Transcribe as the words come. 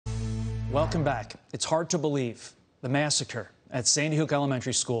Welcome back. It's hard to believe the massacre at Sandy Hook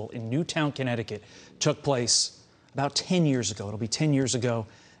Elementary School in Newtown, Connecticut took place about 10 years ago. It'll be 10 years ago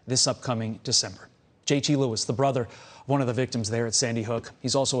this upcoming December. J.T. Lewis, the brother of one of the victims there at Sandy Hook.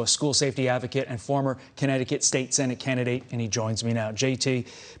 He's also a school safety advocate and former Connecticut State Senate candidate, and he joins me now. J.T.,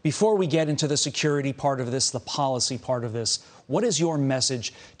 before we get into the security part of this, the policy part of this, what is your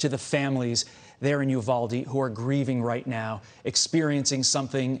message to the families there in Uvalde who are grieving right now, experiencing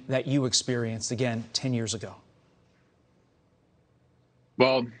something that you experienced, again, 10 years ago?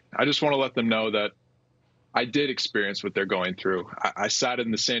 Well, I just want to let them know that I did experience what they're going through. I sat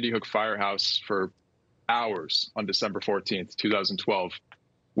in the Sandy Hook firehouse for hours on December 14th, 2012,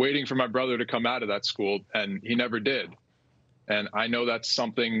 waiting for my brother to come out of that school, and he never did. And I know that's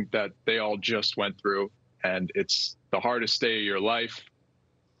something that they all just went through, and it's the hardest day of your life.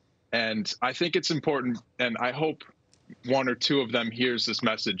 And I think it's important, and I hope one or two of them hears this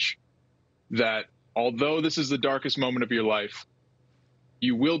message, that although this is the darkest moment of your life,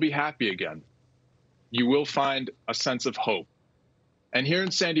 you will be happy again. You will find a sense of hope. And here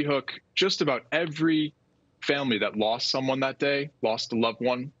in Sandy Hook, just about every family that lost someone that day, lost a loved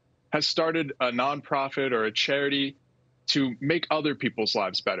one, has started a nonprofit or a charity to make other people's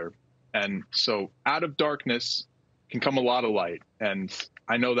lives better. And so out of darkness can come a lot of light. And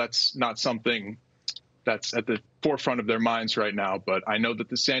I know that's not something that's at the forefront of their minds right now, but I know that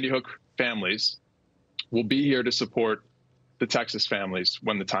the Sandy Hook families will be here to support the Texas families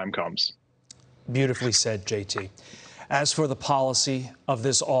when the time comes. Beautifully said, JT. As for the policy of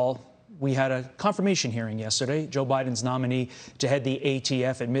this all, we had a confirmation hearing yesterday. Joe Biden's nominee to head the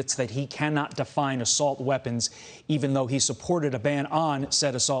ATF admits that he cannot define assault weapons, even though he supported a ban on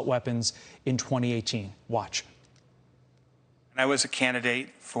said assault weapons in 2018. Watch. When I was a candidate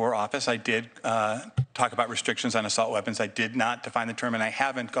for office, I did talk about restrictions on assault weapons. I did not define the term, and I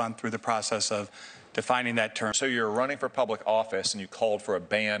haven't gone through the process of defining that term. So you're running for public office and you called for a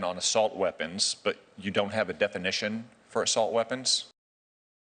ban on assault weapons, but you don't have a definition for assault weapons?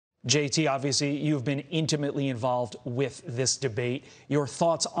 JT, obviously, you've been intimately involved with this debate. Your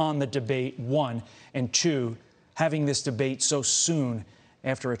thoughts on the debate, one, and two, having this debate so soon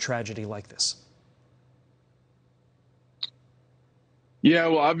after a tragedy like this? Yeah,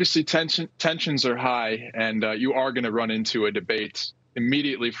 well, obviously tensions are high, and you are going to run into a debate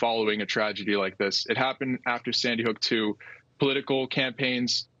immediately following a tragedy like this. It happened after Sandy Hook 2. Political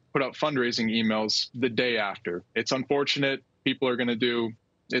campaigns put out fundraising emails the day after. It's unfortunate. People are going to do,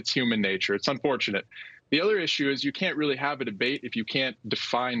 it's human nature. It's unfortunate. The other issue is you can't really have a debate if you can't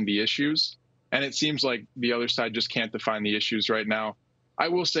define the issues. And it seems like the other side just can't define the issues right now. I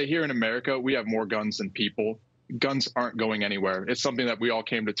will say here in America, we have more guns than people. Guns aren't going anywhere. It's something that we all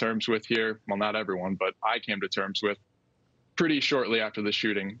came to terms with here. Well, not everyone, but I came to terms with pretty shortly after the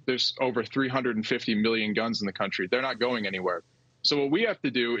shooting. There's over 350 million guns in the country. They're not going anywhere. So what we have to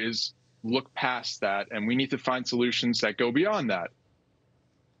do is look past that, and we need to find solutions that go beyond that.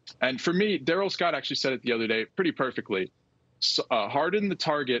 And for me, Darrell Scott actually said it the other day pretty perfectly. Harden the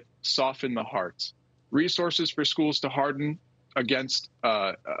target, soften the heart. Resources for schools to harden against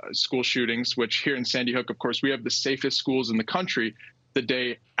school shootings, which here in Sandy Hook, of course, we have the safest schools in the country the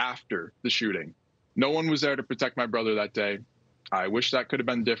day after the shooting. No one was there to protect my brother that day. I wish that could have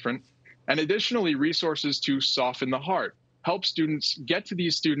been different. And additionally, resources to soften the heart, help students get to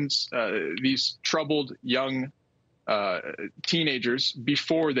these students, these troubled young teenagers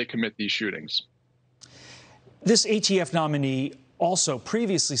before they commit these shootings. This ATF nominee also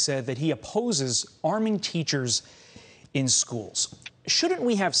previously said that he opposes arming teachers in schools. Shouldn't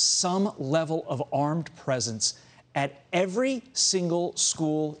we have some level of armed presence at every single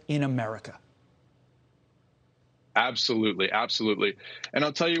school in America? Absolutely, absolutely. And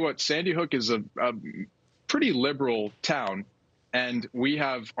I'll tell you what, Sandy Hook is a pretty liberal town, and we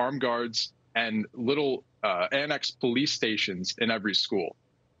have armed guards and little annex police stations in every school.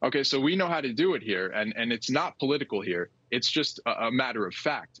 Okay, so we know how to do it here, and it's not political here. It's just a matter of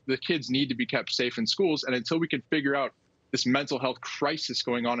fact. The kids need to be kept safe in schools, and until we can figure out this mental health crisis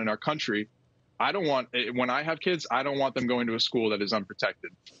going on in our country, I don't want, when I have kids, I don't want them going to a school that is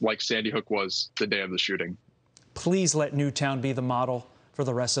unprotected, like Sandy Hook was the day of the shooting. Please let Newtown be the model for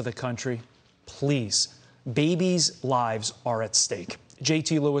the rest of the country. Please. Babies' lives are at stake.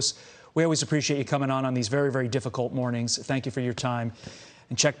 J.T. Lewis, we always appreciate you coming on these very, very difficult mornings. Thank you for your time.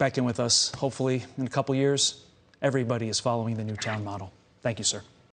 And check back in with us. Hopefully, in a couple years, everybody is following the Newtown model. Thank you, sir.